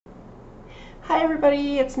Hi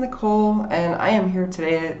everybody, it's Nicole, and I am here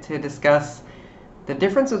today to discuss the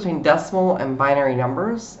difference between decimal and binary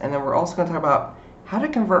numbers, and then we're also going to talk about how to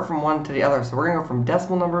convert from one to the other. So we're going to go from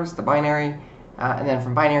decimal numbers to binary, and then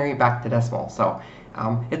from binary back to decimal. So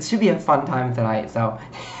it should be a fun time tonight. So,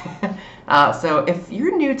 so if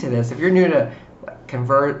you're new to this, if you're new to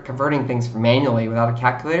converting things manually without a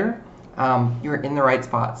calculator, you're in the right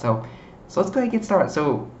spot. So let's go ahead and get started.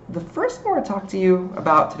 So the first thing we're going to talk to you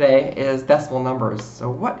about today is decimal numbers. So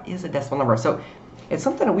what is a decimal number? So it's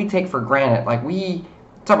something that we take for granted. Like we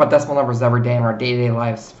talk about decimal numbers every day in our day-to-day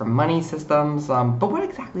lives from money systems. But what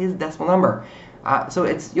exactly is a decimal number? So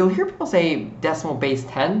you'll hear people say decimal base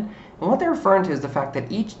 10. And what they're referring to is the fact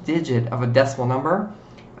that each digit of a decimal number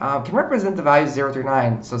can represent the values 0 through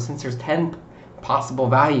 9. So since there's 10 possible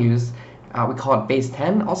values, we call it base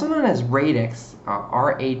 10, also known as radix,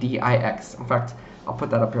 R-A-D-I-X. In fact, I'll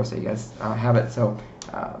put that up here so you guys have it. So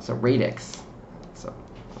radix. So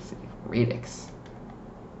let's see, radix.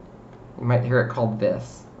 You might hear it called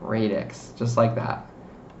this, radix, just like that.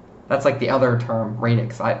 That's like the other term,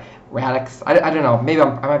 radix. Radix. I don't know. Maybe I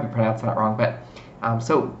might be pronouncing that wrong, but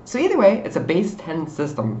so either way, it's a base 10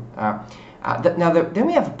 system. Then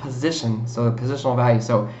we have a position, so the positional value.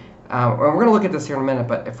 So we're going to look at this here in a minute,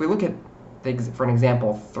 but if we look at for an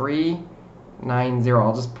example, 390.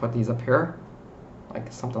 I'll just put these up here,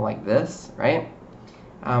 like something like this, right?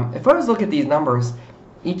 If I was to look at these numbers,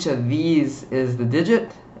 each of these is the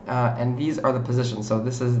digit, and these are the positions. So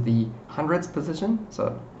this is the hundreds position.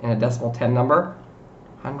 So in a decimal 10 number,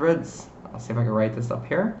 hundreds. I'll see if I can write this up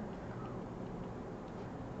here.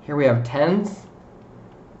 Here we have tens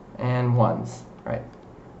and ones, right?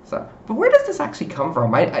 So, but where does this actually come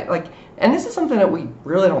from? And this is something that we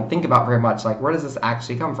really don't think about very much. Like, where does this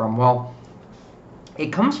actually come from? Well,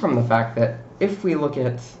 it comes from the fact that if we look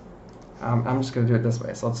at, I'm just going to do it this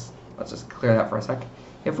way. So let's just clear that for a sec.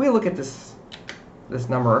 If we look at this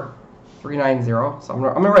number, 390. So I'm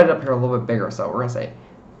gonna write it up here a little bit bigger. So we're gonna say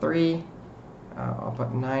 3. I'll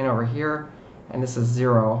put 9 over here, and this is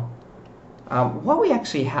 0. What we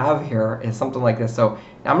actually have here is something like this. So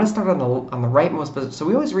now I'm going to start on the rightmost position. So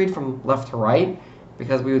we always read from left to right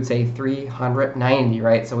because we would say 390,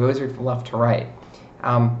 right? So we always read from left to right.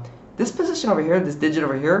 This position over here, this digit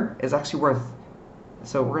over here, is actually worth,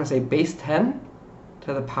 so we're going to say base 10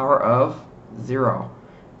 to the power of 0.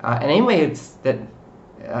 And anyway, that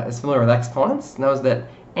is familiar with exponents knows that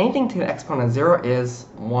anything to an exponent of 0 is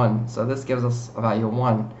 1. So this gives us a value of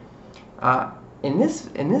 1. In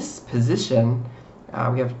this position,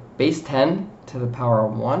 we have base 10 to the power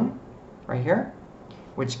of 1 right here,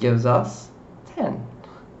 which gives us 10.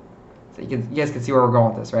 So you guys can see where we're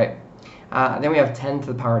going with this, right? Then we have 10 to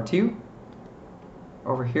the power of 2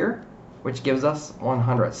 over here, which gives us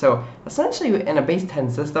 100. So essentially, in a base 10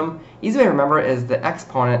 system, easy way to remember is the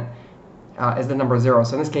exponent is the number 0.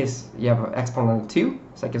 So in this case, you have an exponent of 2,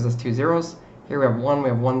 so that gives us 2 zeros. Here we have 1, we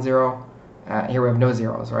have 1 0. Here we have no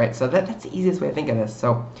zeros, right? So that's the easiest way to think of this.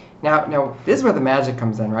 So now this is where the magic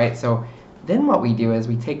comes in, right? So then what we do is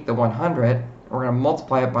we take the 100, we're going to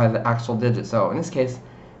multiply it by the actual digit. So in this case,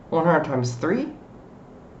 100 times 3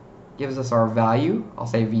 gives us our value. I'll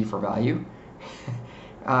say V for value,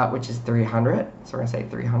 which is 300. So we're going to say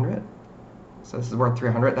 300. So this is worth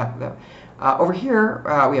 300. Over here,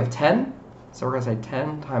 we have 10. So we're going to say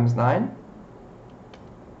 10 times 9.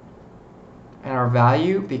 And our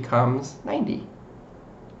value becomes 90.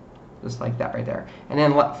 Just like that right there. And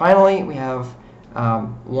then finally, we have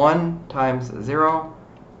 1 times 0.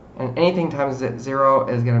 And anything times 0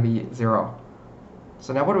 is going to be 0.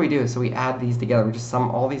 So now what do? So we add these together. We just sum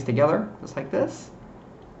all these together, just like this,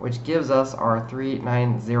 which gives us our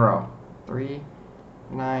 390.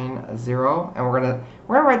 390. And we're gonna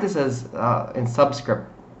write this as in subscript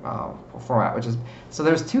format, which is, so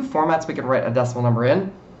there's two formats we can write a decimal number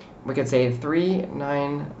in. We could say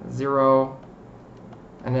 390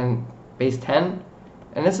 and then base 10.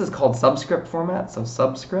 And this is called subscript format. So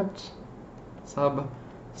subscript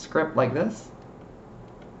like this.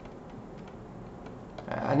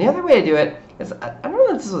 And the other way to do it is, I don't know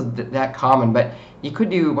if this was that common, but you could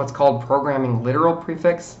do what's called programming literal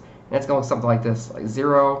prefix. And it's going to look something like this, like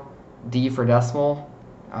 0, D for decimal,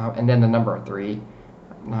 and then the number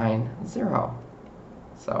 390.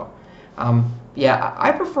 So yeah,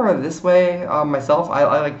 I prefer this way myself. I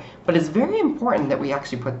like, but it's very important that we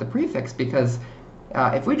actually put the prefix, because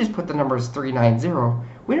if we just put the numbers 390,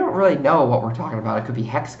 we don't really know what we're talking about. It could be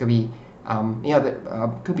hex, could be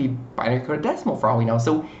could be binary coded decimal for all we know.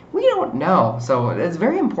 So we don't know. So it's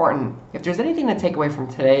very important. If there's anything to take away from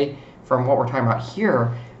today, from what we're talking about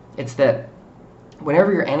here, it's that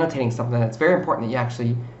whenever you're annotating something, it's very important that you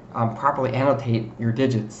actually properly annotate your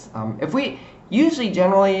digits. If we usually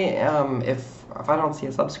generally, if I don't see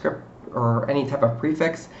a subscript or any type of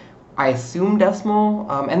prefix, I assume decimal.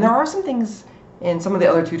 And there are some things in some of the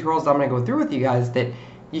other tutorials that I'm going to go through with you guys that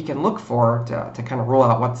you can look for to kind of rule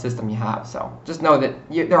out what system you have. So just know that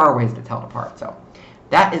there are ways to tell it apart. So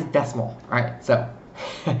that is decimal. All right, so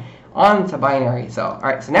on to binary. So all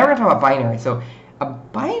right, so now we're going to talk about binary. So a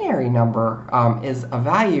binary number is a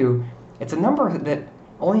value. It's a number that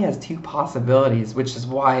only has two possibilities, which is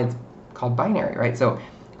why it's called binary, right? So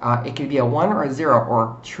it could be a 1 or a 0,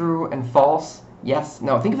 or true and false, yes,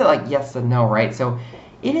 no. Think of it like yes and no, right? So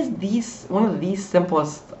it is one of the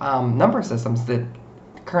simplest number systems that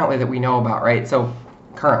currently that we know about, right? So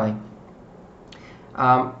currently.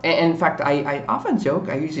 And in fact, I often joke,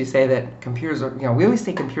 I usually say that computers are, we always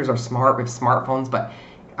say computers are smart, we have smartphones, but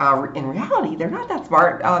in reality, they're not that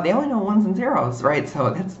smart. They only know ones and zeros, right?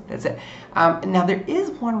 So that's it. Now, there is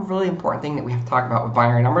one really important thing that we have to talk about with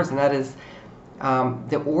binary numbers, and that is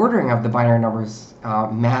the ordering of the binary numbers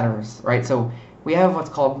matters, right? So we have what's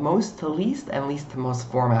called most to least and least to most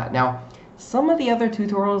format. Now, some of the other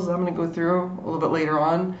tutorials I'm going to go through a little bit later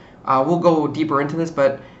on, we'll go deeper into this,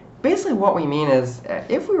 but basically what we mean is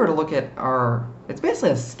if we were to look at it's basically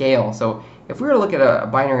a scale. So if we were to look at a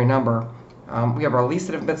binary number, we have our least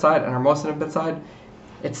significant bit side and our most significant bit side.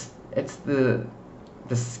 It's the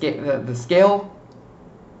scale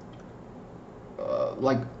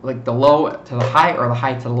like the low to the high, or the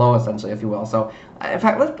high to the low, essentially, if you will. So in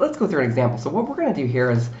fact, let's go through an example. So what we're going to do here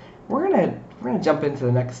is we're going to jump into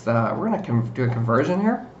the next. We're going to do a conversion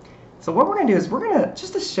here. So what we're going to do is we're going to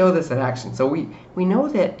just to show this in action. So we know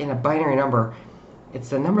that in a binary number,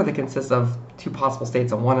 it's a number that consists of two possible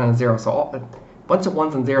states, a 1 and a 0. So a bunch of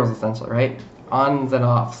ones and zeros, essentially, right? Ons and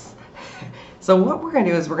offs. So what we're going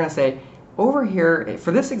to do is we're going to say over here,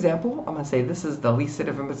 for this example, I'm going to say this is the least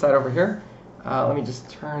significant bit side over here. Let me just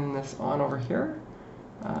turn this on over here.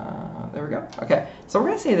 There we go. Okay, so we're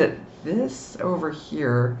going to say that this over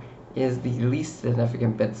here is the least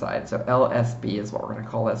significant bit side. So LSB is what we're going to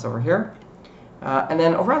call this over here. And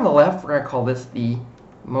then over on the left, we're going to call this the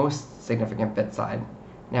most significant bit side.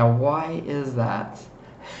 Now, why is that?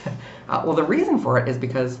 Well, the reason for it is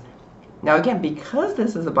because, now again, because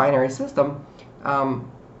this is a binary system,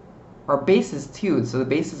 our base is 2. So the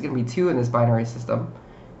base is going to be 2 in this binary system.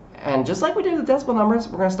 And just like we did with decimal numbers,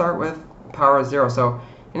 we're going to start with power of 0. So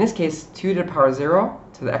in this case, 2 to the power of 0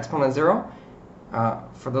 to the exponent of 0.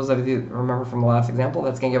 For those of you who remember from the last example,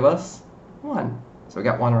 that's going to give us 1. So we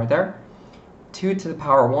got 1 right there. 2 to the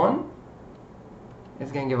power 1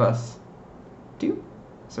 is going to give us 2.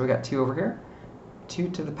 So we got 2 over here. 2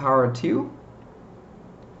 to the power of 2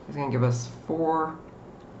 is going to give us 4.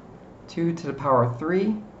 2 to the power of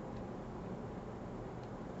 3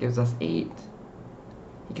 gives us 8.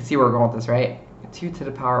 You can see where we're going with this, right? 2 to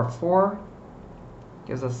the power of 4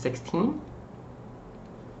 gives us 16.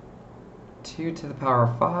 2 to the power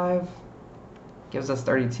of 5 gives us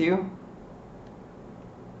 32.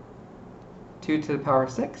 2 to the power of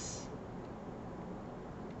 6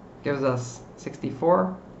 gives us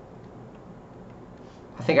 64.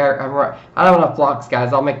 I think I'm right. I don't have enough blocks,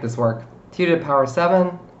 guys. I'll make this work. 2 to the power of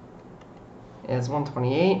 7 is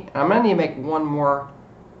 128. And I'm going to need to make one more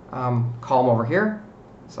column over here.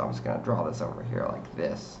 So I'm just going to draw this over here like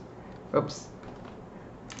this. Oops.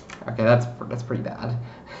 Okay, that's pretty bad.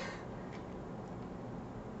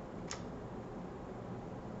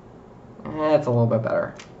 That's a little bit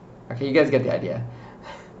better. Okay, you guys get the idea.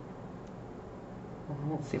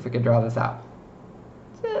 Let's see if we can draw this out.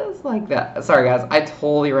 Just like that. Sorry, guys, I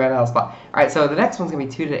totally ran out of spot. All right, so the next one's going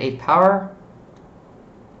to be 2 to the 8th power,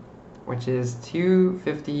 which is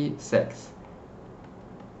 256.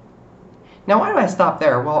 Now, why do I stop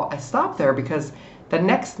there? Well, I stopped there because the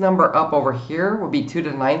next number up over here would be 2 to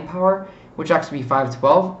the 9th power, which would actually be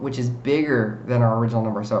 512, which is bigger than our original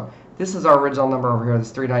number. So this is our original number over here,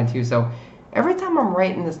 this 392. So every time I'm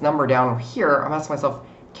writing this number down here, I'm asking myself,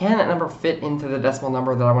 can that number fit into the decimal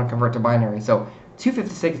number that I want to convert to binary? So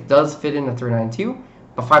 256 does fit into 392,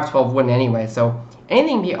 but 512 wouldn't anyway. So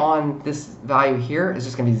anything beyond this value here is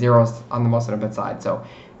just going to be zeros on the most significant bit side. So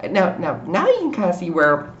now you can kind of see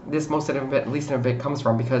where this most significant bit, least significant bit comes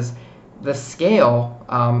from, because the scale,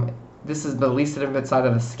 this is the least significant bit side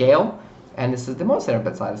of the scale, and this is the most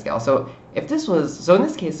significant bit side of the scale. So if this was, so in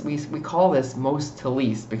this case, we call this most to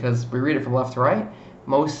least because we read it from left to right,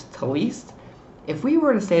 most to least. If we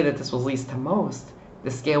were to say that this was least to most,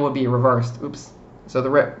 the scale would be reversed. Oops. So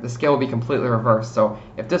the scale would be completely reversed. So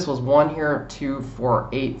if this was 1 here, 2, 4,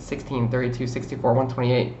 8, 16, 32, 64,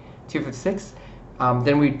 128, 256,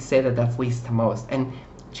 then we'd say that that's least to most. And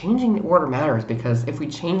changing the order matters, because if we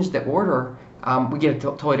change the order, we get a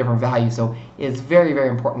totally different value. So it's very, very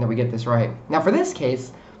important that we get this right. Now for this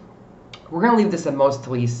case, we're going to leave this in most to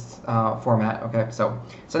least format. Okay, so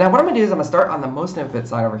now what I'm going to do is I'm going to start on the most infinite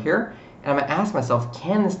side over here, and I'm going to ask myself,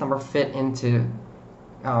 can this number fit into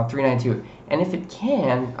 392? And if it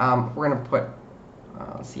can, we're going to put,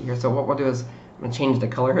 let's see here. So what we'll do is I'm going to change the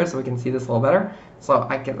color here so we can see this a little better. So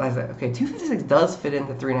I say, okay, 256 does fit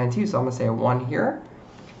into 392, so I'm going to say a 1 here.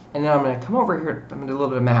 And then I'm going to come over here, I'm going to do a little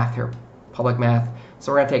bit of math here, public math.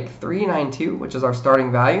 So we're going to take 392, which is our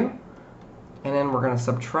starting value, and then we're going to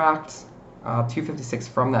subtract 256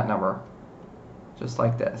 from that number, just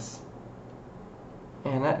like this.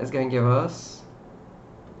 And that is going to give us,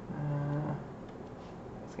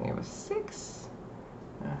 it's going to give us 6,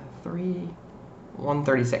 3,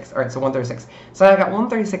 136. All right, so 136. So I got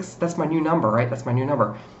 136. That's my new number, right? That's my new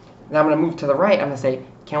number. Now I'm going to move to the right. I'm going to say,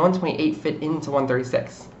 can 128 fit into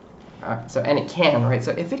 136? And it can, right?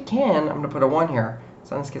 So if it can, I'm going to put a 1 here.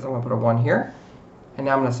 So in this case, I'm going to put a 1 here. And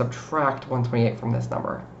now I'm going to subtract 128 from this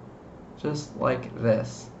number, just like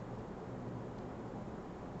this.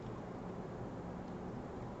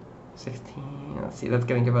 16. Let's see. That's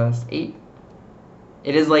going to give us 8.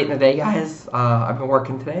 It is late in the day, guys. I've been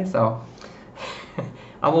working today, so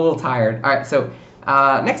I'm a little tired. All right, so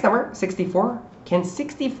next number, 64. Can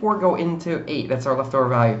 64 go into 8? That's our leftover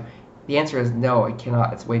value. The answer is no, it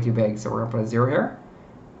cannot. It's way too big, so we're going to put a 0 here.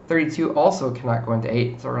 32 also cannot go into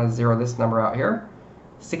 8, so we're going to 0 this number out here.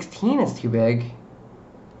 16 is too big,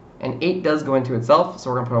 and 8 does go into itself, so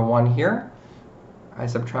we're going to put a 1 here. I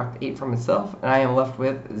subtract 8 from itself, and I am left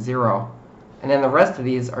with 0. And then the rest of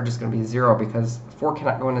these are just going to be 0, because 4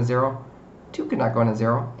 cannot go into 0, 2 cannot go into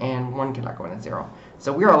 0, and 1 cannot go into 0.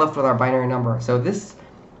 So we are left with our binary number.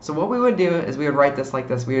 So what we would do is we would write this like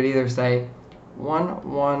this. We would either say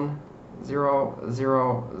 1 1 0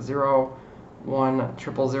 0 0 1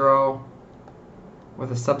 0 0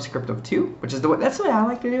 with a subscript of 2, which is that's the way I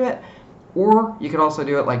like to do it. Or you could also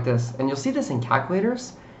do it like this, and you'll see this in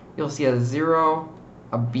calculators. You'll see a 0,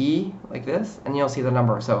 a B like this, and you'll see the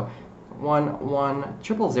number. So 1 1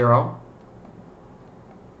 0 0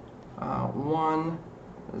 1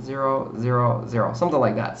 0 0 0, something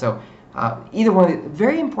like that. So either one.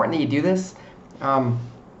 Very important that you do this,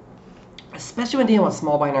 especially when dealing with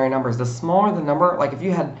small binary numbers. The smaller the number, like if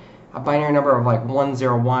you had a binary number of like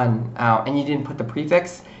 101 and you didn't put the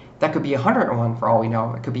prefix, that could be 101 for all we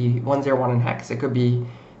know. It could be 101 in hex. It could be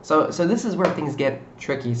so this is where things get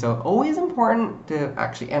tricky. So always important to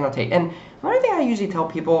actually annotate. And another thing I usually tell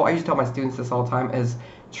people, I usually tell my students this all the time, is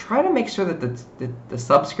try to make sure that the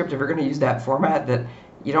subscript, if you're going to use that format, that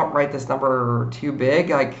you don't write this number too big.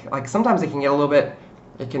 Like sometimes it can get a little bit,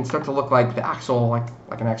 it can start to look like the actual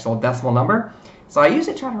like an actual decimal number. So I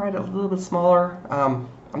usually try to write it a little bit smaller. I'm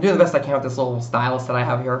doing the best I can with this little stylus that I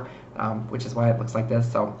have here, which is why it looks like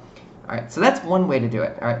this. So, all right, so that's one way to do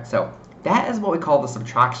it. All right, so that is what we call the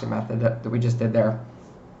subtraction method that we just did there.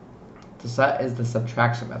 So that is the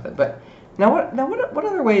subtraction method. But now what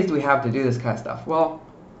other ways do we have to do this kind of stuff? Well,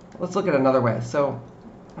 let's look at another way. So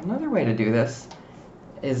another way to do this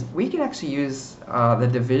is we can actually use the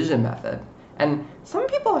division method. And some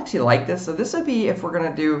people actually like this. So this would be if we're going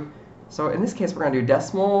to do, so in this case we're going to do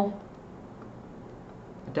decimal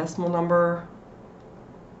number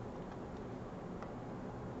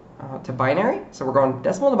to binary. So we're going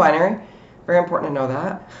decimal to binary. Very important to know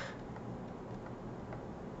that.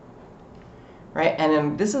 Right? And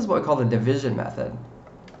then this is what we call the division method.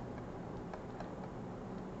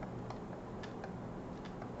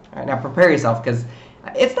 All right, now prepare yourself, because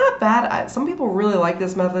it's not bad. Some people really like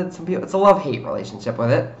this method. Some people, it's a love-hate relationship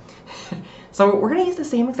with it. So we're going to use the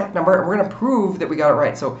same exact number, and we're going to prove that we got it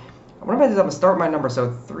right. So what I'm going to do is I'm going to start my number.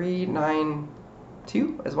 So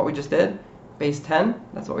 392 is what we just did. Base 10,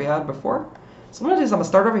 that's what we had before. So what I'm going to do is I'm going to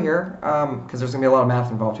start over here, because there's going to be a lot of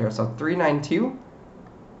math involved here. So 392,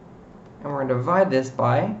 and we're going to divide this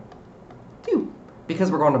by 2,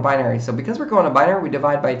 because we're going to binary. So because we're going to binary, we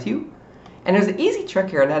divide by 2. And there's an easy trick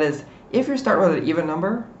here, and that is, if you're starting with an even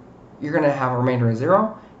number, you're going to have a remainder of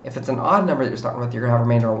 0. If it's an odd number that you're starting with, you're going to have a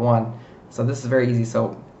remainder of 1. So this is very easy.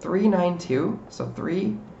 So 392, so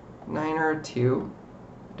 392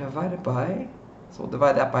 divided by, so we'll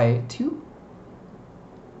divide that by 2.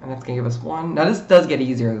 And that's going to give us 1. Now this does get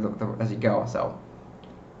easier as you go. So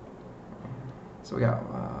we got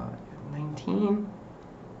 19.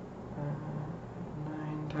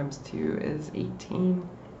 9 times 2 is 18.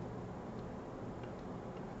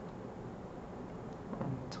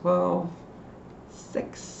 12.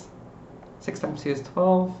 6. 6 times 2 is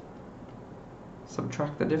 12.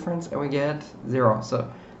 Subtract the difference, and we get 0.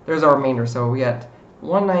 So there's our remainder. So we get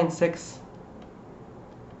 196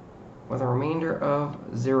 with a remainder of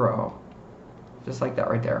 0. Just like that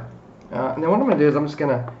right there. And then what I'm going to do is I'm just going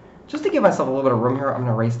to, just to give myself a little bit of room here, I'm going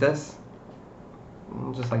to erase this.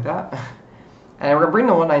 Just like that. And we're going to bring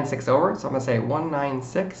the 196 over. So I'm going to say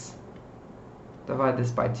 196, divide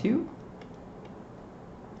this by 2.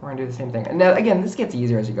 We're going to do the same thing. And now, again, this gets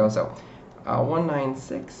easier as you go. So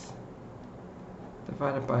 196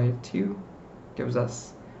 divided by 2 gives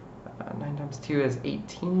us 9 times 2 is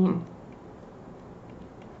 18.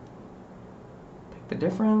 Take the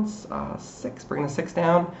difference, 6, bring the 6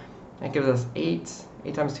 down. That gives us 8.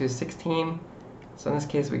 8 times 2 is 16. So in this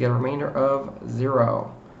case, we get a remainder of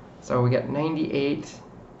 0. So we get 98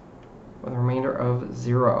 with a remainder of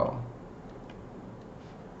 0.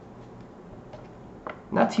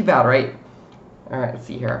 Not too bad, right? All right, let's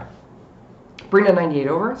see here. Bring the 98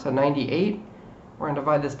 over, so 98. We're going to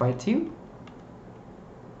divide this by 2.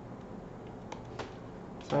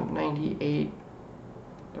 So 98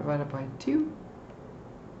 divided by 2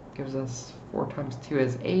 gives us 4 times 2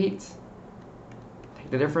 is 8.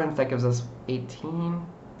 Take the difference, that gives us 18.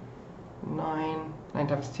 9. 9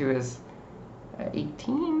 times 2 is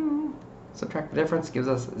 18. Subtract the difference, gives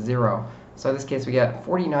us 0. So in this case, we get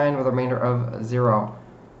 49 with a remainder of 0.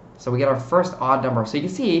 So we get our first odd number. So you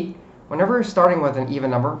can see, whenever we're starting with an even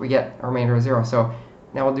number, we get a remainder of 0. So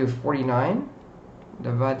now we'll do 49.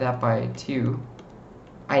 Divide that by 2.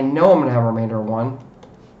 I know I'm going to have a remainder of 1.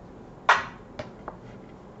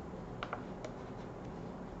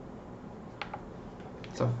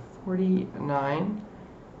 So 49.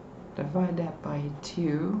 Divide that by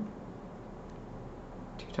 2.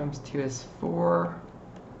 2 times 2 is 4.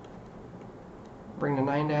 Bring the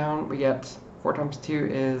 9 down. We get 4 times 2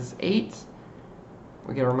 is 8.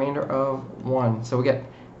 We get a remainder of 1. So we get,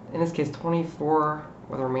 in this case, 24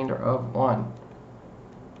 with a remainder of 1.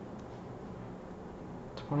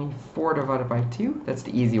 24 divided by 2. That's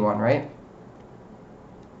the easy one, right?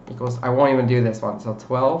 Equals, I won't even do this one. So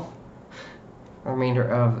 12, a remainder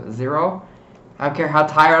of 0. I don't care how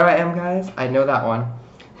tired I am, guys. I know that one.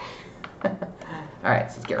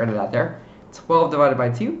 Alright, so let's get rid of that there. 12 divided by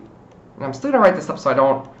 2. And I'm still going to write this up so I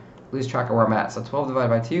don't lose track of where I'm at. So 12 divided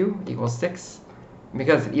by 2 equals 6. And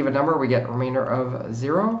because it's an even number, we get a remainder of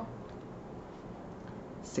 0.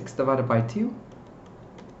 6 divided by 2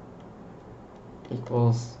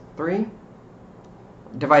 equals 3.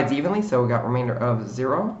 Divides evenly, so we got remainder of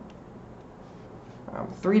 0.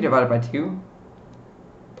 3 divided by 2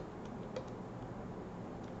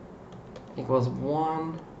 equals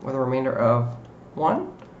 1 with a remainder of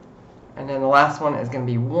 1. And then the last one is going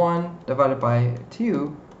to be 1 divided by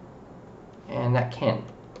 2. And that can't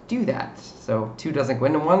do that. So 2 doesn't go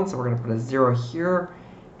into 1, so we're going to put a 0 here.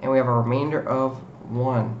 And we have a remainder of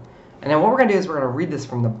 1. And then what we're going to do is we're going to read this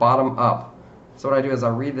from the bottom up. So what I do is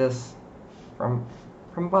I'll read this from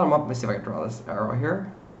bottom up. Let me see if I can draw this arrow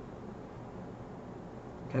here.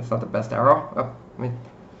 Okay, it's not the best arrow. Oh,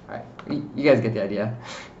 alright, you guys get the idea.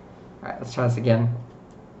 Alright, let's try this again.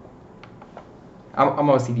 I'm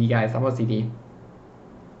OCD, guys. I'm OCD.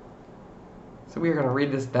 So we are going to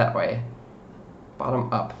read this that way.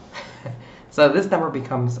 Bottom up. So this number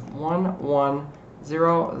becomes 1, 1,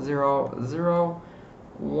 0, 0, 0,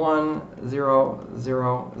 1, 0,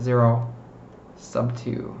 0, 0, sub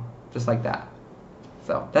 2. Just like that.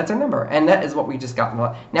 So that's our number. And that is what we just got.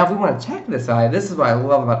 Now if we want to check this value, this is what I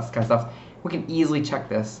love about this kind of stuff. We can easily check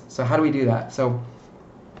this. So how do we do that? So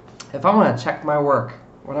if I want to check my work,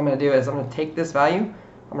 what I'm going to do is I'm going to take this value,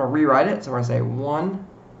 I'm going to rewrite it. So we're going to say 1,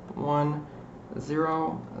 1,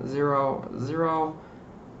 0, 0, 0,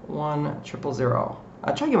 1, 0, 0.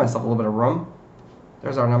 I'll try to give myself a little bit of room.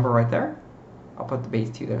 There's our number right there. I'll put the base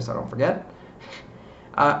 2 there so I don't forget.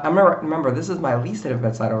 I'm going to remember this is my least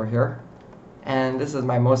significant bit side over here, and this is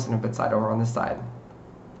my most significant bit side over on this side.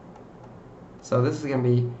 So this is going to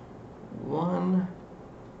be 1,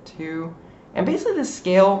 2, and basically this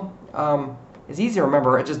scale is easy to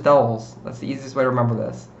remember. It just doubles. That's the easiest way to remember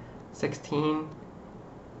this. 16,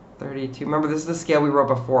 32. Remember, this is the scale we wrote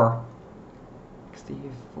before.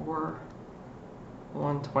 64,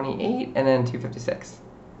 128, and then 256.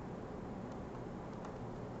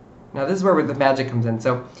 Now this is where the magic comes in.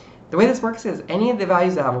 So the way this works is any of the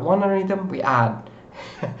values that have a 1 underneath them, we add.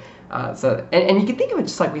 And you can think of it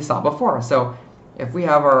just like we saw before. So if we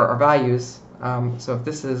have our values, so if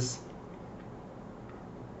this is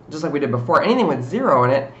just like we did before, anything with 0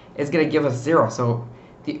 in it is going to give us 0. So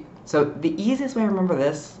the easiest way to remember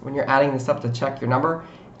this when you're adding this up to check your number,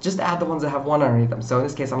 just add the ones that have 1 underneath them. So in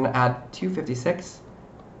this case, I'm going to add 256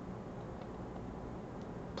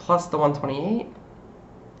 plus the 128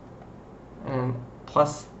 and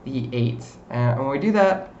plus the 8. And when we do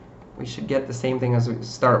that, we should get the same thing as we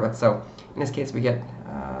started with. So in this case, we get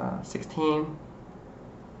 16,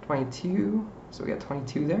 22. So we got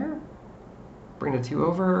 22 there. Bring the 2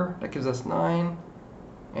 over. That gives us 9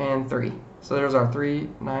 and 3. So there's our 3,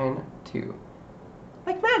 9, 2.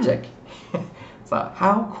 Like magic. So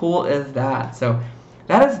how cool is that? So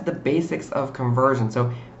that is the basics of conversion.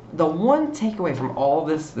 So the one takeaway from all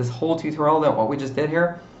this whole tutorial, that what we just did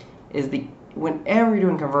here, is whenever you're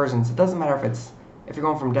doing conversions, it doesn't matter if you're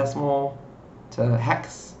going from decimal to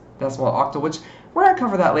hex, decimal to octal, which we're going to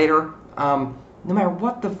cover that later. No matter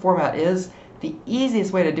what the format is, the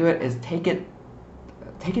easiest way to do it is take it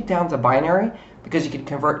down to binary, because you can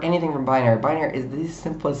convert anything from binary. Binary is the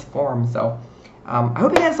simplest form. So I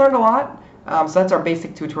hope you guys learned a lot. So that's our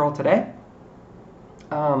basic tutorial today.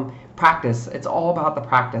 Practice. It's all about the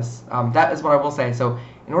practice. That is what I will say. So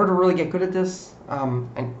in order to really get good at this,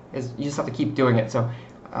 you just have to keep doing it. So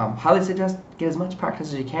highly suggest get as much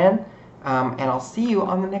practice as you can, and I'll see you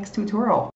on the next tutorial.